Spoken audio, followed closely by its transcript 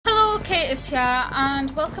is here, and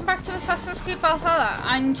welcome back to Assassin's Creed Valhalla.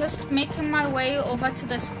 I'm just making my way over to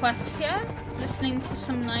this quest here, listening to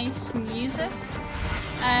some nice music.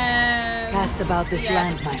 Cast about this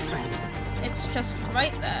land, my friend. It's just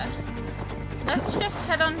right there. Let's just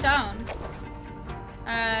head on down.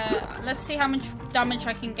 Let's see how much damage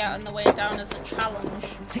I can get on the way down as a challenge.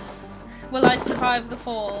 Will I survive the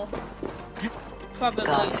fall? Probably.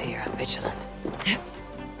 Gods here, I'm vigilant.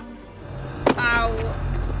 Ow.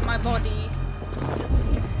 My body.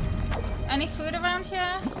 Any food around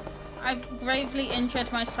here? I've gravely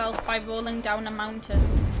injured myself by rolling down a mountain.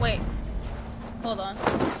 Wait. Hold on.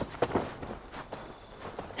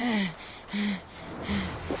 There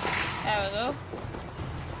we go.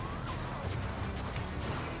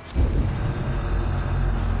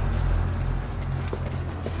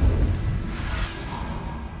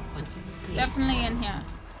 Definitely in here.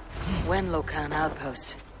 Wenlocan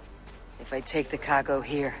outpost. If I take the cargo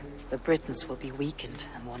here, the Britons will be weakened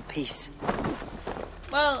and want peace.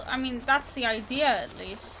 Well, I mean, that's the idea at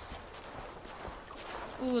least.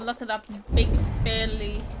 Ooh, look at that big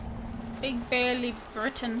burly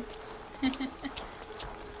Britain.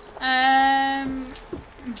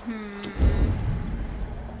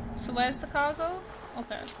 So where's the cargo?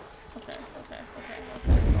 Okay.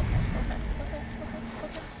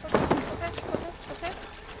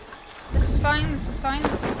 This is fine.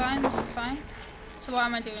 So what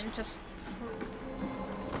am I doing? Just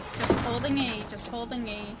holding E,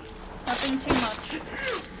 Nothing too much.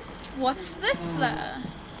 What's this letter?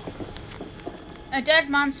 A dead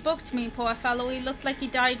man spoke to me, poor fellow. He looked like he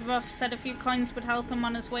died rough, said a few coins would help him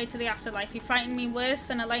on his way to the afterlife. He frightened me worse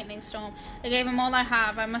than a lightning storm. I gave him all I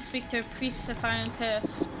have. I must speak to a priest if I am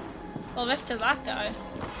cursed. Well, rip to that guy.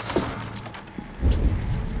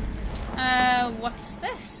 What's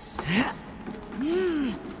this?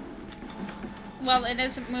 Well, it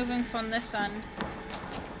isn't moving from this end.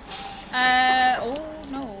 Oh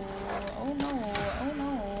no.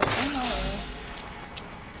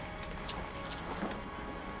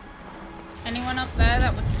 Anyone up there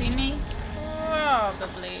that would see me?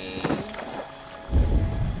 Probably.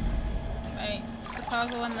 Right, is the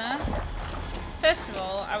cargo in there? First of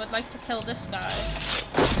all, I would like to kill this guy.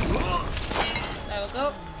 There we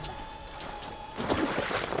go.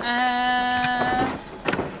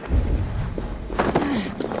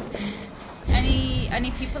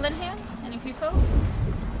 Any people in here? Any people?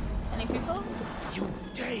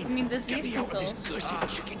 I mean, there's these people.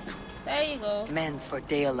 There you go. Men for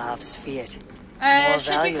Deolav's fiat.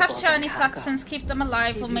 Should you capture any Saxons, keep them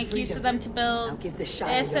alive. We'll make use of them to build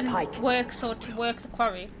earthen works or to work the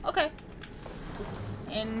quarry. Okay.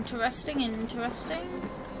 Interesting.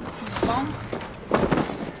 Bonk.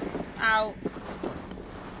 Ow.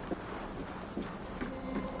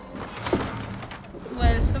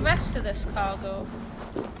 Where's the rest of this cargo?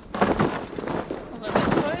 Over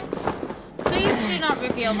this way? Please do not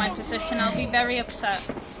reveal my position. I'll be very upset.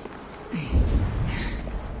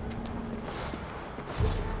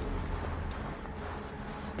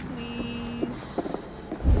 Please.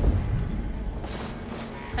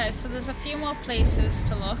 Okay, so there's a few more places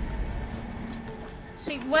to look.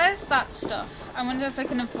 See, where's that stuff? I wonder if I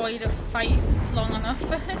can avoid a fight long enough.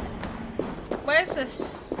 Where's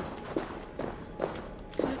this?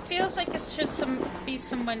 Because it feels like it should be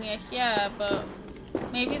somewhere near here, but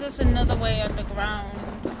maybe there's another way underground.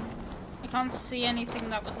 I can't see anything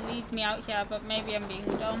that would lead me out here, but maybe I'm being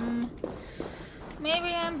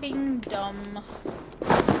dumb.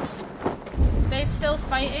 They still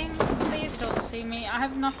fighting? Please don't see me. I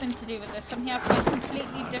have nothing to do with this. I'm here for a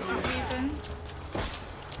completely different reason.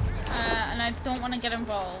 And I don't want to get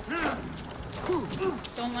involved.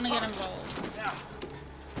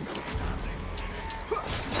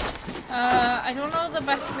 I don't know the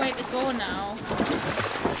best way to go now.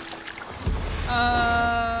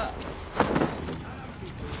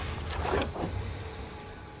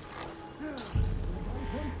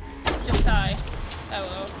 Just die. There we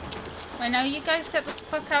go. Right, now you guys get the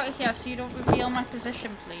fuck out of here so you don't reveal my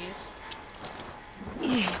position, please.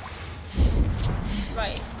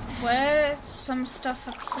 Right. Where's some stuff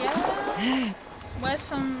up here? Where's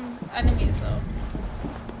some enemies though?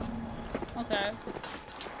 Okay.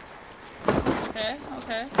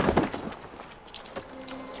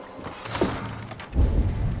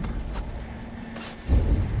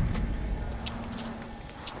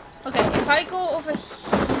 Okay, if I go over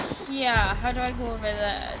here, how do I go over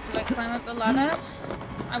there? Do I climb up the ladder?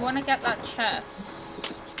 I want to get that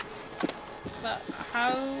chest. But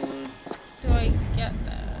how do I get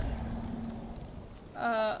there?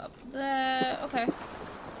 Up there. Okay.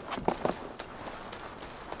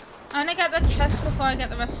 I wanna get the chest before I get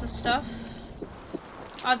the rest of the stuff.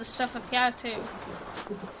 Oh, the stuff up here too.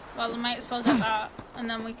 Well, I might as well get that, and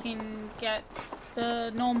then we can get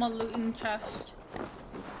the normal looting chest.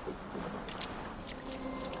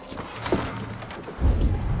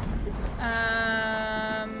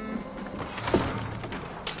 I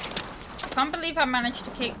can't believe I managed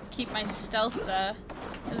to keep my stealth there.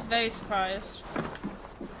 I was very surprised.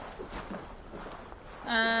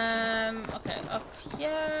 Okay, up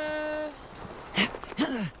here.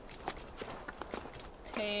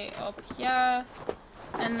 Okay, up here.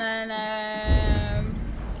 And then,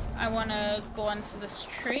 I wanna go onto this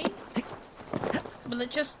tree. Will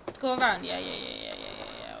it just go around? Yeah.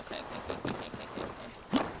 Okay.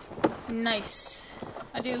 Nice.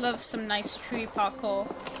 I do love some nice tree parkour.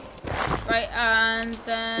 Right, and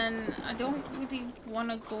then I don't really want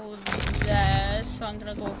to go there, so I'm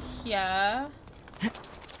gonna go here.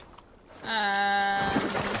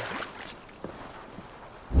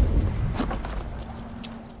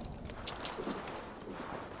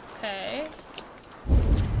 Okay.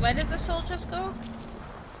 Where did the soldiers go?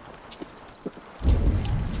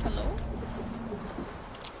 Hello?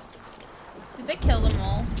 Did they kill them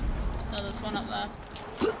all? No, there's one up there.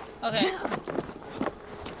 Okay.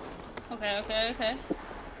 Okay.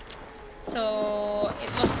 So,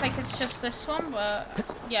 it looks like it's just this one, but...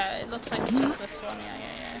 Yeah, it looks like it's just this one.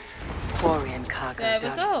 Yeah. Quarry and cargo There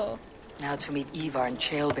done. we go. Now to meet Ivar and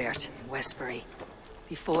Chaelbert in Westbury.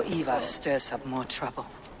 Before Ivar stirs up more trouble.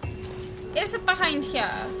 Is it behind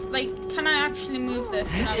here? Like, can I actually move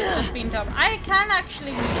this? And I was just being dumb. I can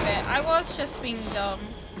actually move it. I was just being dumb.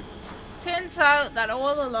 Turns out that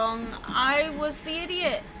all along, I was the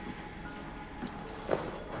idiot.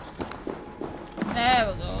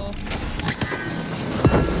 There we go.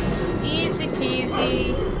 Easy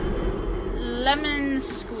peasy. Lemon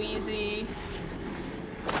squeezy.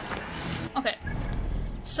 Okay.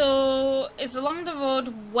 So, it's along the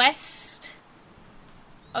road west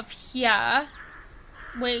of here.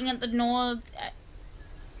 Waiting at the north.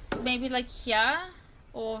 Maybe like here?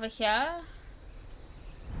 Or over here?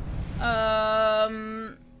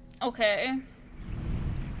 Okay.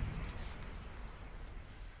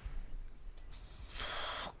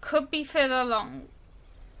 Could be further along.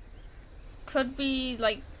 Could be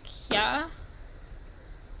like here.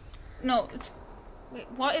 No, it's... Wait,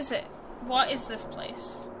 what is it? What is this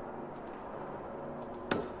place?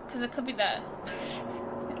 Because it could be there.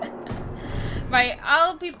 Right,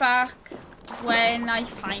 I'll be back when I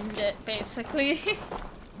find it, basically.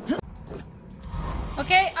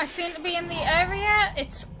 Okay, I seem to be in the area.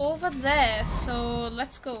 It's over there, so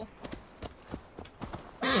let's go.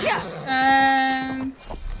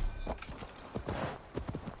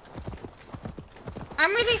 I'm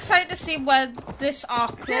really excited to see where this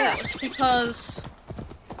arc goes because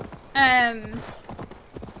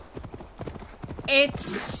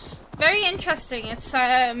it's very interesting. It's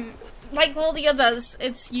like all the others,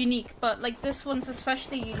 it's unique, but like this one's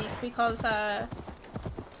especially unique because there's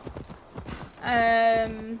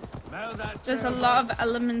a lot of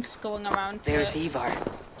elements going around. There's Ivar,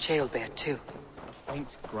 Chaelbert too. A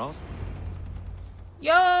faint grasp.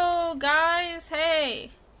 Yo, guys, hey.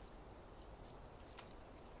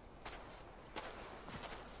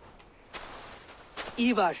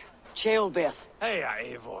 Ivar, Chaelbert. Hey,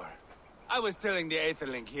 Eivor. I was telling the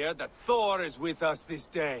Aetherlink here that Thor is with us this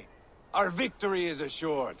day. Our victory is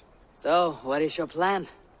assured. So, what is your plan?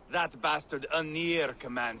 That bastard Anir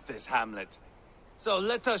commands this hamlet. So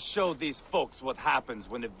let us show these folks what happens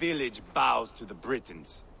when a village bows to the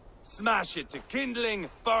Britons. Smash it to kindling,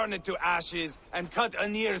 burn it to ashes, and cut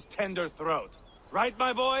Anir's tender throat. Right,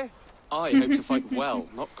 my boy? I hope to fight well,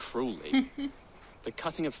 not cruelly. The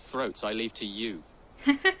cutting of throats I leave to you.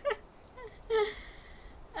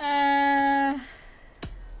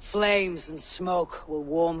 Flames and smoke will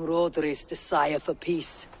warm Rodri's desire for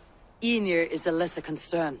peace. Ynir is a lesser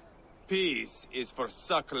concern. Peace is for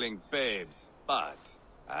suckling babes, but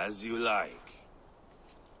as you like.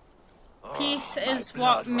 Peace My is blood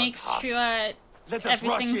what runs makes hot. sure Let us rush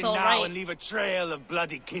everything's in now alright. and leave a trail of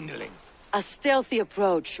bloody kindling. A stealthy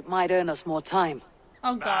approach might earn us more time.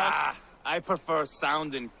 Oh god. Ah, I prefer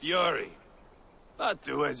sound and fury. But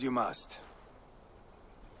do as you must.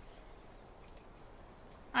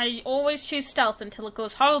 I always choose stealth until it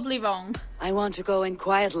goes horribly wrong. I want to go in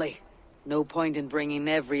quietly. No point in bringing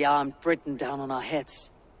every armed Briton down on our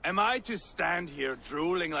heads. Am I to stand here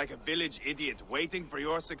drooling like a village idiot waiting for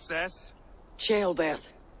your success? Chaelbert,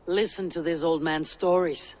 listen to this old man's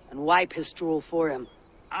stories and wipe his drool for him.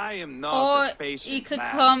 I am not Or a patient you could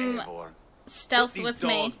man, come Eivor. stealth Put these with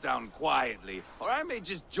me. dogs down quietly, or I may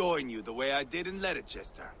just join you the way I did in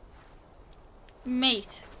Leicester.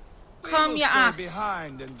 Mate, We calm will your stay ass.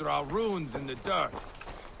 behind and draw runes in the dirt.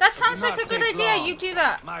 That sounds Do like a not good take idea. long. You do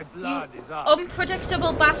that. My You blood is up.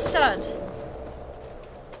 unpredictable bastard.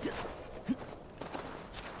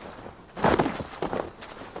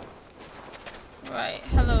 Right,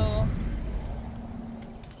 hello.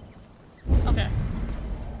 Okay.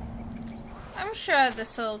 I'm sure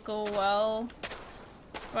this'll go well.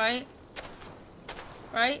 Right?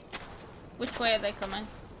 Right? Which way are they coming?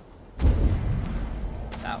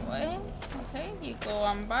 That way? Okay, you go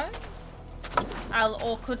on by. I'll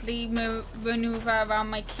awkwardly maneuver around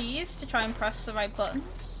my keys to try and press the right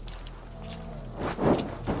buttons.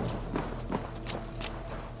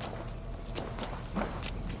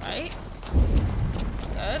 Right.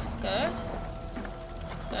 Good, good.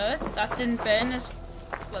 Good. That didn't burn as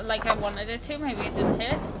well, like I wanted it to. Maybe it didn't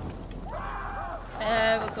hit.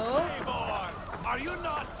 There we go. Eivor, are you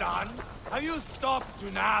not done? Have you stopped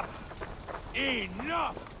to nap?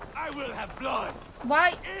 Enough! I will have blood.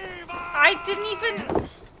 Why? Eivor! I didn't even...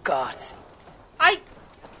 Gods.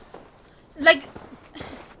 Like...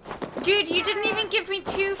 Dude, you didn't even give me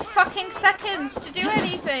 2 fucking seconds to do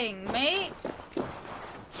anything, mate.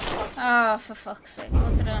 Oh, for fuck's sake.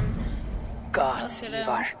 Look at him. Gods, Look at him.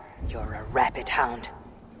 Ivar. You're a rapid hound.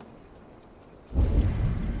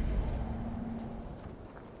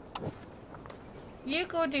 You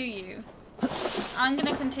go do you. I'm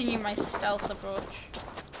gonna continue my stealth approach.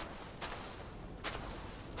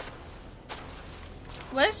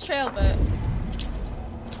 Where's Trailbert?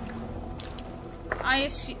 I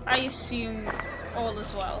assume all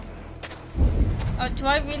is well. Oh, do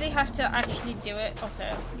I really have to actually do it?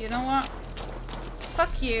 Okay, you know what?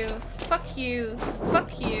 Fuck you. Fuck you.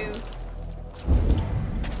 Fuck you.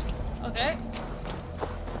 Okay.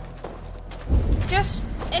 Just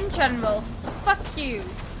in general, fuck you,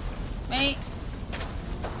 mate.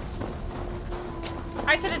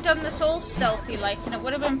 I could have done this all stealthy like and it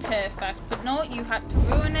would have been perfect, but no, you had to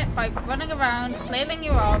ruin it by running around, flailing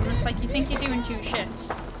your arms like you think you're doing 2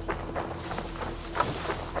 shits.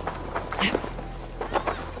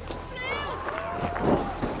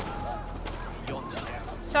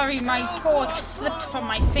 Sorry, my torch slipped from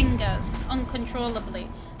my fingers uncontrollably.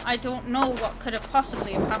 I don't know what could have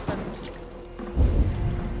possibly have happened.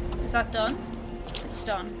 Is that done? It's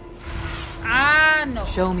done. Ah, no.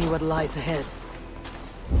 Show me what lies ahead.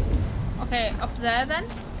 Okay, up there then?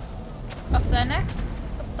 Up there next?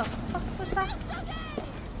 What the fuck was that?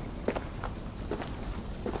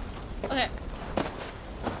 Okay.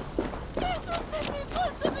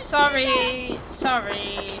 Sorry,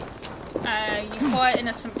 sorry. You poor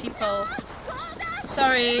innocent people.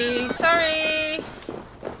 Sorry, sorry.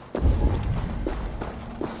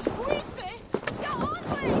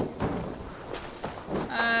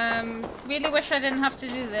 Really wish I didn't have to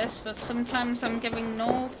do this, but sometimes I'm giving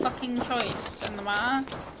no fucking choice in the matter.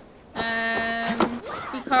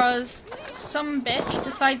 Because some bitch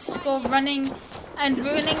decides to go running and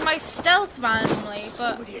ruining my stealth randomly,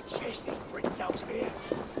 but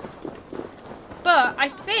I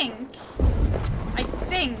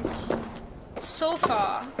think so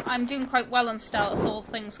far I'm doing quite well on stealth, all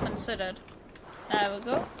things considered. There we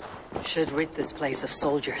go. Should rid this place of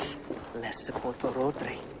soldiers. Less support for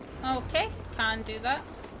Rodri. Okay, can't do that.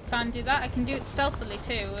 Can't do that. I can do it stealthily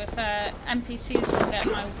too if NPCs will get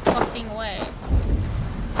my fucking way.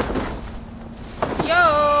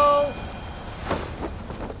 Yo!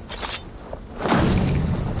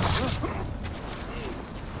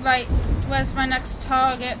 Right, where's my next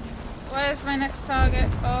target? Where's my next target?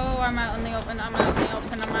 Oh, I'm out in the open, I'm out in the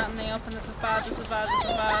open, I'm out in the open. This is bad, this is bad, this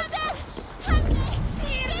is bad.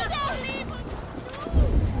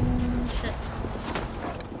 Shit.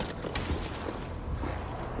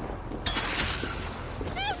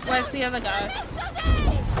 Where's the other guy?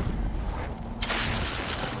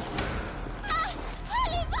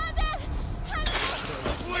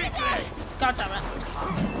 God damn it.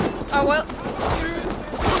 Oh well.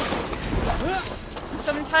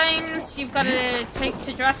 Sometimes you've got to take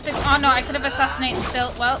to drastic. Oh no, I could have assassinated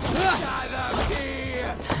still. Well.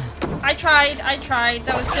 I tried.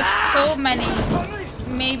 There was just so many.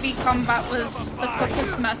 Maybe combat was the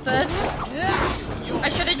quickest method. I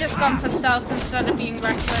should have just gone for stealth instead of being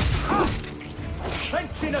reckless.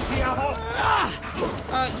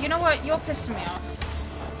 You know what? You're pissing me off.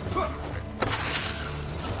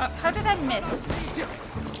 How did I miss?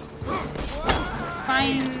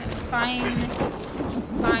 Fine.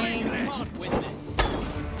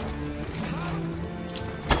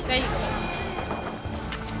 There you go.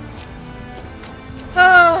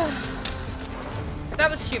 Oh, that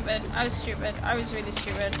was stupid. I was stupid. I was really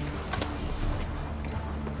stupid.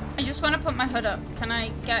 I just want to put my hood up. Can I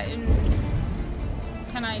get in?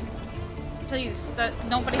 Can I? Please, that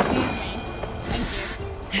nobody sees me. Thank you.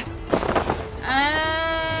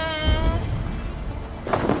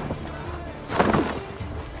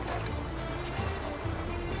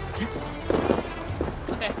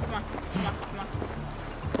 Okay, come on. Come on, come on.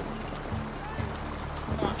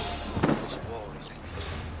 Come on. This war is endless.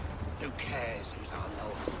 Who cares who's our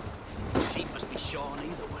lord? The sheep must be shorn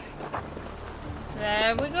either way.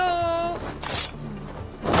 There we go.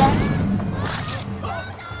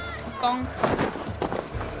 Bonk.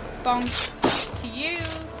 Bonk. Bonk to you.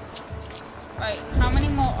 Right, how many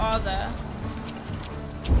more are there?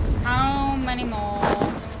 How many more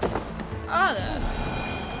are there?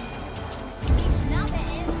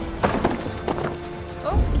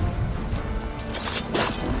 Oh.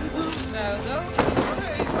 There we go.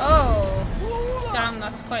 Oh. Damn,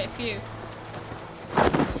 that's quite a few.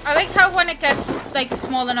 I like how when it gets like a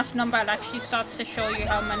small enough number, it actually starts to show you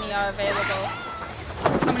how many are available.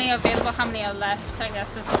 How many are available, how many are left, I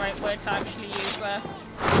guess is the right word to actually use there.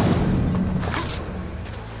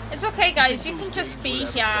 It's okay guys, you can just be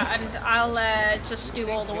here and I'll just do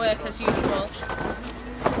all the work as usual.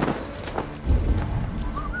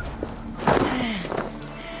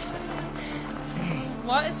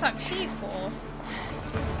 What is that key for?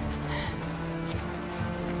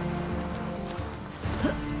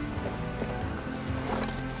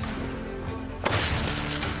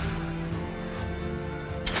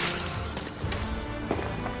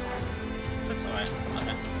 That's alright,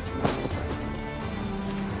 okay.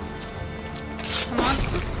 Come on.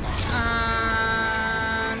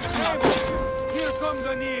 And come on. Here comes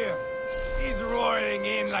Anir. He's roaring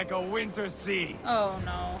in like a winter sea. Oh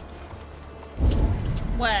no.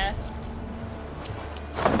 Where?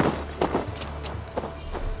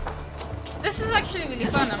 This is actually really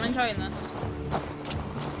fun, I'm enjoying this.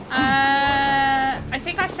 I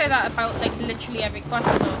think I say that about like literally every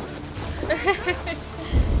quest though.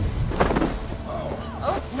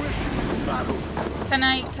 Oh. Can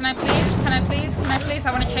I please? Can I please? Can I please?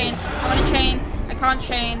 I want to chain. I want to chain. I can't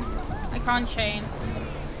chain. I can't chain.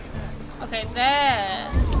 Okay, there.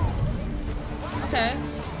 Okay.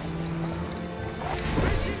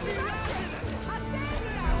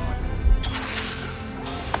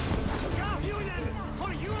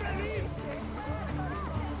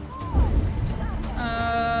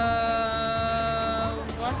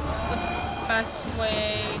 What's the best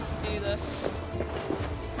way to do this?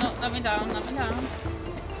 No, let me down, let me down.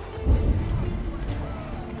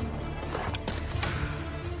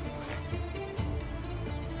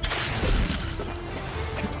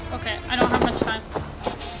 Okay, I don't have much time.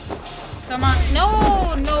 Come on.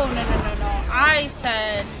 No, no, no, no, no, no. I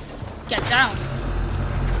said get down.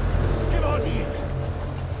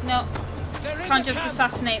 No. Can't just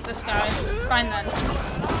assassinate this guy. Fine then.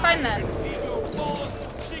 Fine then.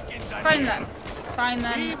 Fine then. Fine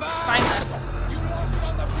then. Fine then.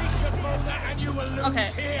 Okay.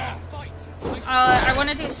 I want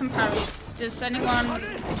to do some parries. Does anyone...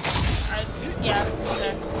 yeah,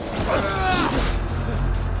 okay.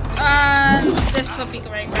 And this would be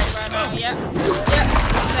great right now. Yep. Yep.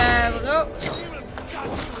 There we go.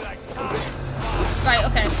 Right,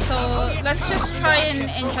 okay, so let's just try and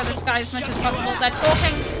injure this guy as much as possible. They're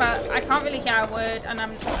talking, but I can't really hear a word, and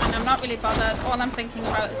I'm not really bothered. All I'm thinking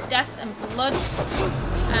about is death and blood,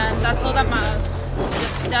 and that's all that matters.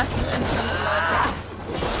 Just death and some blood.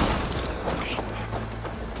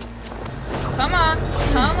 Come on,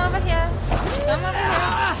 come over here. Come over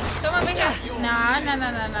here. Come over here. Nah, nah,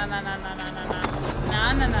 nah, nah, nah, nah, nah, nah, nah, nah,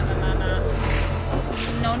 nah, nah, nah, nah, nah, nah.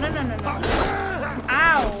 No, no, no, no, no.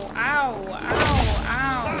 Ow, ow, ow,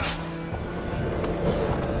 ow.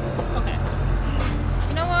 Okay.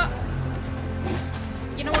 You know what?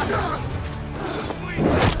 You know what?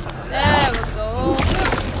 There we go.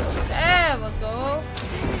 There we go.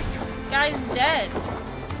 Guy's dead.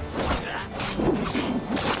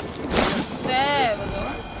 There we go.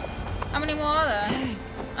 How many more are there?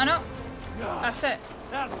 Oh no. That's it.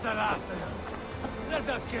 That's the last of them. Let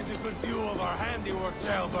us get a good view of our handiwork,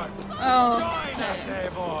 Jailbird. Oh. Join us,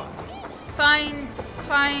 Eivor. Fine,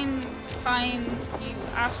 fine, fine, you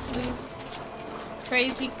absolute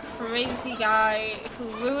crazy, crazy guy who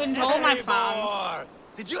ruined all my plans. Eivor!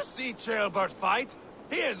 Did you see Jailbird fight?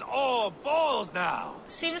 He is all balls now.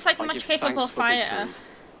 Seems like a I much give capable thanks for fighter. victory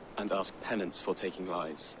and ask penance for taking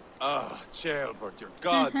lives. Oh, Jailbird, your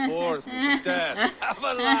god bores me to death. Have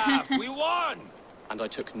a laugh. We won. And I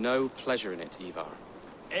took no pleasure in it, Ivar.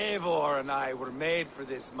 Eivor and I were made for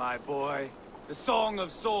this, my boy. The song of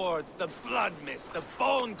swords, the blood mist, the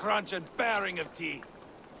bone crunch and baring of teeth.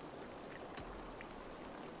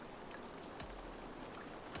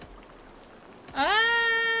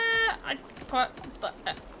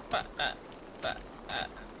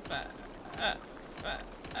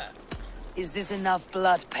 Is this enough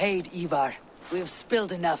blood paid, Ivar? We have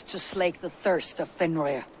spilled enough to slake the thirst of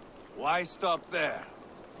Fenrir. Why stop there?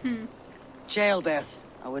 Jailbert,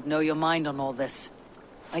 I would know your mind on all this.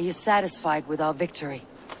 Are you satisfied with our victory?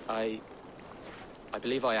 I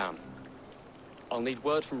believe I am. I'll need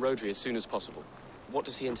word from Rodri as soon as possible. What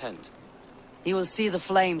does he intend? He will see the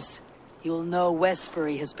flames. He will know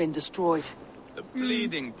Westbury has been destroyed. The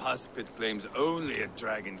bleeding puspit claims only a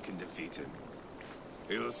dragon can defeat him.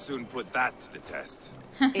 He will soon put that to the test.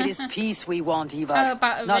 It is peace we want, Ivar, How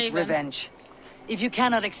about a not raven? revenge. If you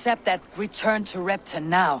cannot accept that, return to Repton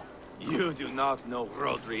now. You do not know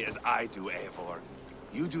Rodri as I do, Eivor.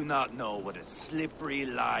 You do not know what a slippery,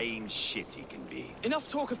 lying shit he can be. Enough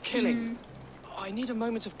talk of killing. I need a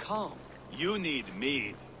moment of calm. You need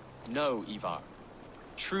mead. No, Ivar.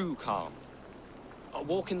 True calm. A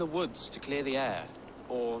walk in the woods to clear the air.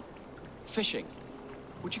 Or fishing.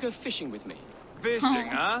 Would you go fishing with me? Fishing,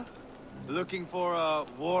 huh? Looking for a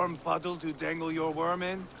warm puddle to dangle your worm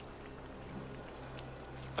in?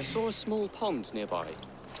 I saw a small pond nearby.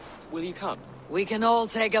 Will you come? We can all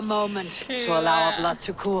take a moment to allow our blood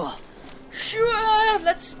to cool. Sure,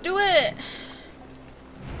 let's do it.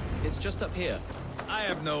 It's just up here. I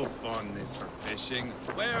have no fondness for fishing.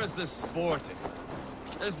 Where is the sport in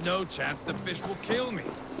it? There's no chance the fish will kill me.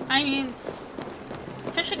 I mean,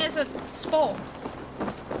 fishing is a sport,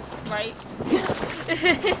 right?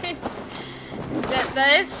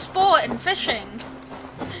 there is sport in fishing.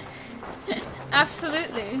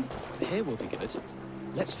 Absolutely. Here will be good.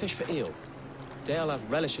 Let's fish for eel. Dale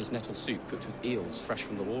have relishes nettle soup cooked with eels fresh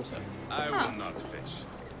from the water. I will not fish.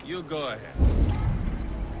 You go ahead.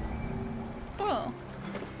 Cool.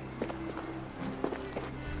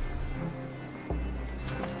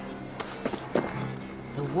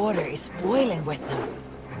 The water is boiling with them.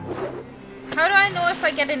 How do I know if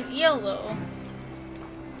I get an eel, though?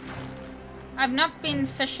 I've not been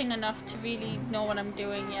fishing enough to really know what I'm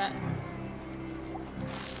doing yet.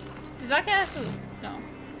 Did I get a hook? No.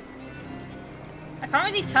 I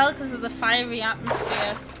can't really tell because of the fiery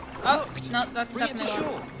atmosphere. Oh, no, that's Bring it to definitely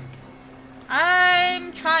one. shore.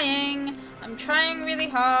 I'm trying. I'm trying really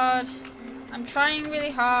hard. I'm trying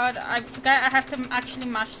really hard. I forget I have to actually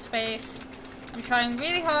mash space. I'm trying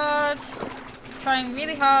really hard. Trying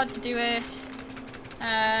really hard to do it.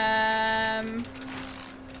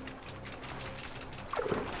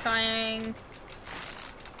 Trying.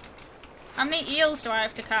 How many eels do I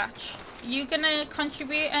have to catch? You gonna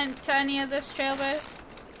contribute to any of this, Jailbird?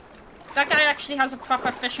 That guy actually has a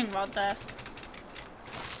proper fishing rod there.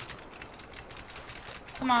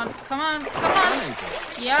 Come on, come on, come on!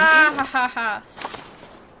 Yeah, ha ha ha.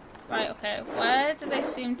 Right, okay. Where do they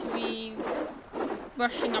seem to be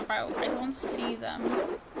rushing about? I don't see them.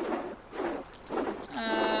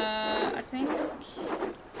 I think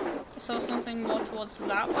I saw something more towards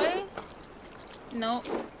that way. Nope,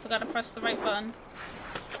 forgot to press the right button.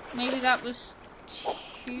 Maybe that was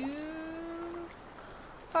too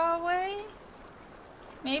far away?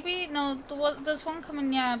 Maybe? No, there's one coming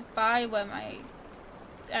nearby where my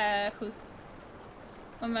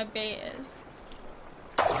where my bait is.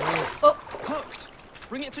 Oh! Hooked!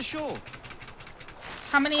 Bring it to shore.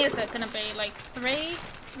 How many is it gonna be? Like 3?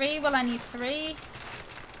 3? Well, I need 3.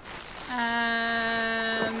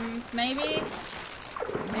 Maybe?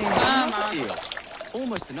 Come on. Eel.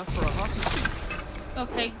 Almost enough for a hearty soup.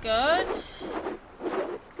 Okay, good.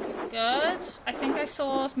 Good. I think I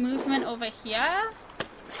saw movement over here.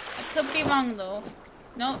 I could be wrong though.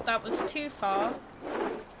 No, that was too far.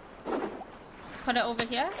 Put it over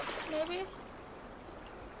here, maybe?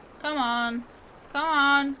 Come on. Come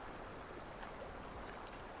on.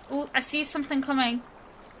 Ooh, I see something coming.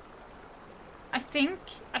 I think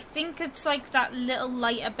it's like that little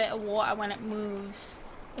lighter bit of water when it moves.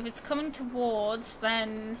 If it's coming towards,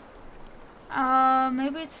 then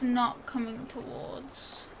maybe it's not coming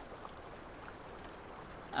towards.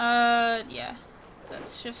 Yeah.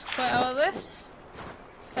 Let's just quit out of this.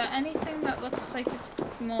 Is there anything that looks like it's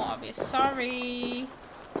more obvious? Sorry.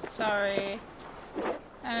 Sorry.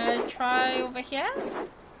 Try over here.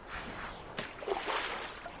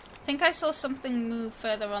 I think I saw something move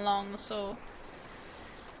further along, so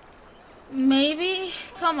maybe.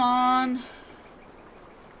 Come on.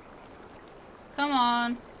 Come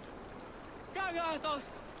on.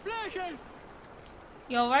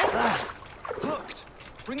 You alright? Hooked!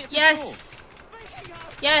 Bring it to Yes!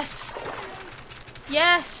 Yes!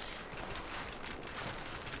 Yes!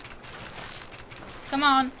 Come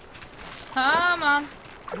on. Come on.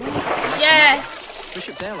 Yes!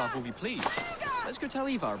 Bishop Dalelav will be pleased. Let's go tell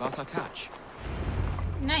Ivar about our catch.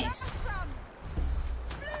 Nice.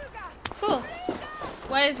 Cool.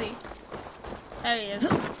 Where is he? There he is.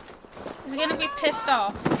 Is he gonna be pissed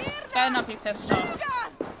off? Better not be pissed off.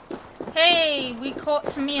 Hey, we caught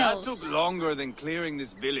some eels. That took longer than clearing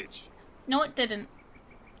this village. No, it didn't.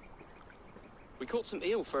 We caught some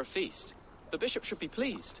eel for a feast. The bishop should be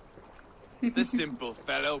pleased. The simple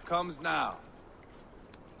fellow comes now.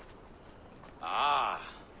 Ah,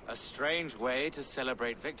 a strange way to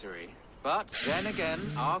celebrate victory. But then again,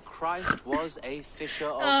 our Christ was a fisher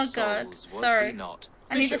of Oh souls, god, was sorry. he not?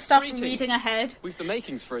 I need to Bishop, stop greetings. reading ahead. We've the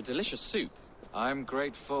makings for a delicious soup. I'm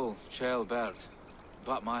grateful, Chaelbert,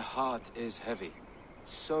 but my heart is heavy.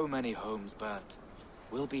 So many homes burnt.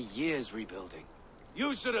 Will be years rebuilding.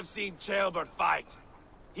 You should have seen Chaelbert fight.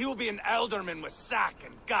 He will be an alderman with sack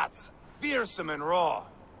and guts, fearsome and raw.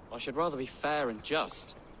 I should rather be fair and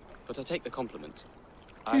just, but I take the compliment.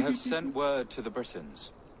 I have sent word to the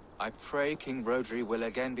Britons. I pray King Rodri will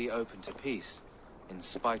again be open to peace, in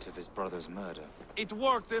spite of his brother's murder. It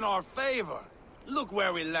worked in our favor. Look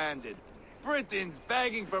where we landed. Britons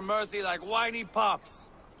begging for mercy like whiny pups.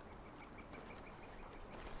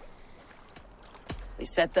 They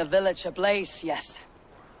set the village ablaze, yes.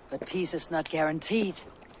 But peace is not guaranteed.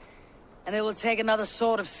 And it will take another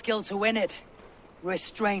sort of skill to win it.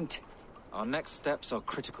 Restraint. Our next steps are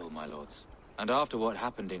critical, my lords. And after what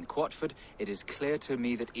happened in Quatford, it is clear to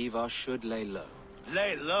me that Ivar should lay low.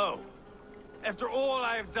 Lay low. After all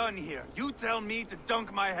I have done here, you tell me to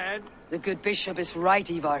dunk my head? The good bishop is right,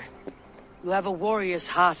 Ivar. You have a warrior's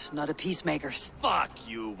heart, not a peacemaker's. Fuck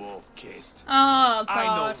you, wolf-kissed. Oh god.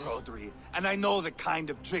 I know Rodri, and I know the kind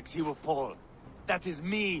of tricks he will pull. That is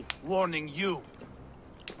me warning you.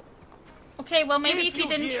 Okay, well maybe if you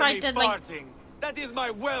didn't hear try me to like... farting, that is my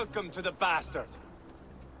welcome to the bastard.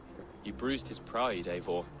 You bruised his pride,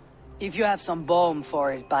 Eivor. If you have some balm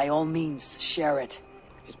for it, by all means, share it.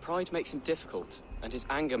 His pride makes him difficult, and his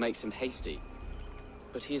anger makes him hasty.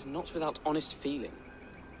 But he is not without honest feeling.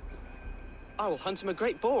 I will hunt him a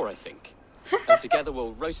great boar, I think. And together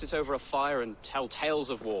we'll roast it over a fire and tell tales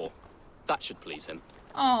of war. That should please him.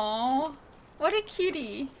 Aww. What a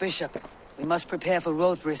cutie. Bishop, we must prepare for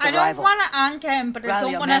Rodri's I don't arrival. want to anger him, but I Rally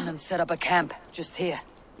don't your want men to, and set up a camp, just here.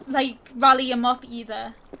 like, rally him up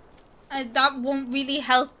either. That won't really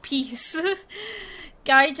help peace.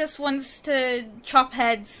 Guy just wants to chop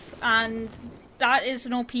heads, and that is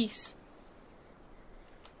no peace.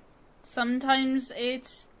 Sometimes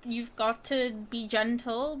it's, you've got to be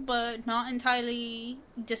gentle, but not entirely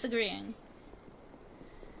disagreeing.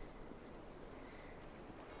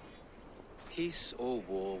 Peace or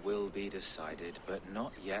war will be decided, but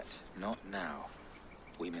not yet, not now.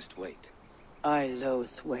 We must wait. I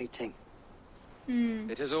loathe waiting.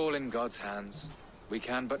 It is all in God's hands. We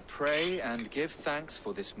can but pray and give thanks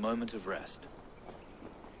for this moment of rest.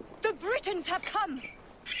 The Britons have come!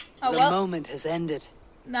 Oh The well, moment has ended.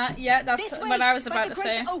 yeah, that's This way, what I was by about the to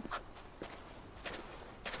great say. oak.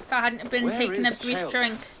 If I hadn't been Where taking a is brief Chaelbert?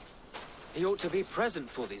 drink. He ought to be present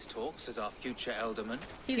for these talks as our future alderman.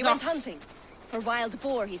 He's He off. went hunting. For wild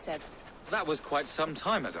boar, he said. That was quite some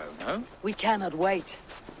time ago, no? We cannot wait.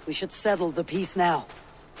 We should settle the peace now.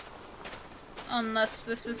 Unless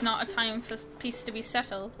this is not a time for peace to be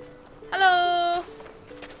settled. Hello!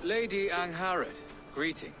 Lady Angharad,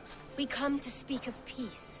 greetings. We come to speak of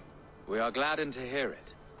peace. We are gladdened to hear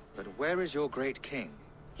it. But where is your great king?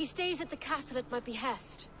 He stays at the castle at my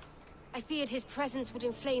behest. I feared his presence would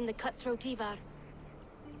inflame the cutthroat Ivar.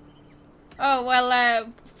 Oh, well,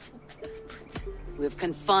 We've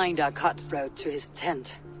confined our cutthroat to his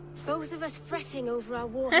tent. Both of us fretting over our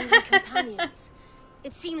war-hungry companions.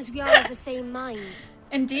 It seems we are of the same mind.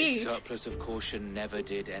 A indeed. surplus of caution never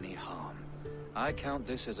did any harm. I count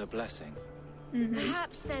this as a blessing.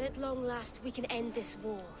 Perhaps then at long last we can end this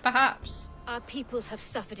war. Perhaps. Our peoples have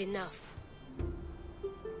suffered enough.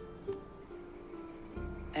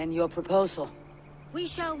 And your proposal? We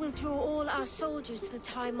shall withdraw all our soldiers to the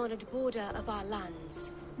time-honored border of our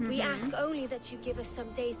lands. We ask only that you give us some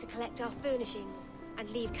days to collect our furnishings and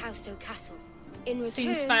leave Causto Castle. In return,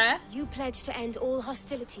 Seems fair. you pledge to end all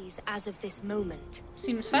hostilities as of this moment.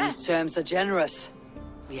 Seems fair. These terms are generous.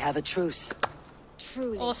 We have a truce.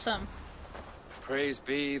 Truly. Awesome. Praise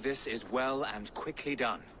be, this is well and quickly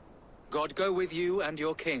done. God go with you and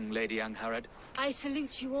your king, Lady Angharad. I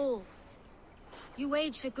salute you all. You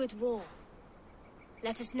waged a good war.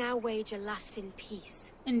 Let us now wage a lasting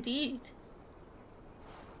peace. Indeed.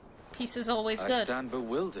 Peace is always I good. stand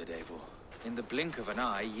bewildered, Eivor. In the blink of an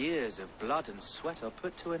eye, years of blood and sweat are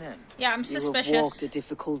put to an end. Yeah, I'm You have suspicious. walked a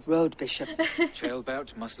difficult road, Bishop.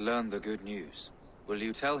 Chaelbert must learn the good news. Will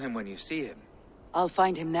you tell him when you see him? I'll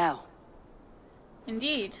find him now.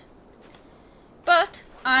 Indeed. But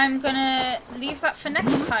I'm gonna leave that for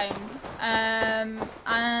next time.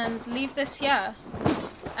 And leave this here.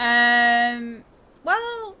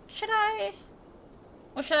 Well, should I?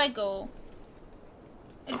 Or should I go?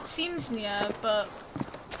 It seems near, but...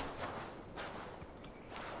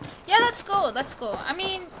 Yeah, let's go, let's go. I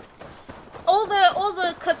mean, all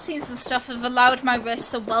the cutscenes and stuff have allowed my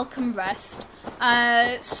wrists a welcome rest.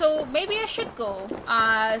 So maybe I should go,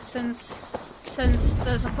 since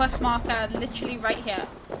there's a quest marker literally right here.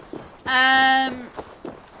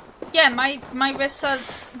 Yeah, my wrists are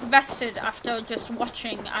rested after just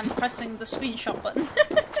watching and pressing the screenshot button.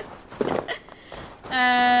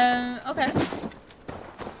 Okay.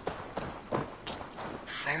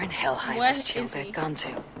 Where in Helheim has Chilbert gone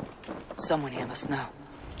to? Someone here must know.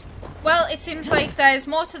 Well, it seems like there's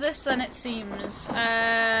more to this than it seems.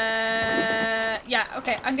 Yeah,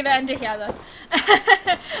 okay, I'm gonna end it here then.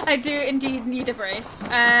 I do indeed need a break.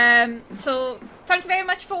 So, thank you very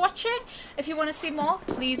much for watching. If you want to see more,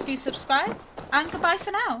 please do subscribe. And goodbye for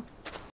now.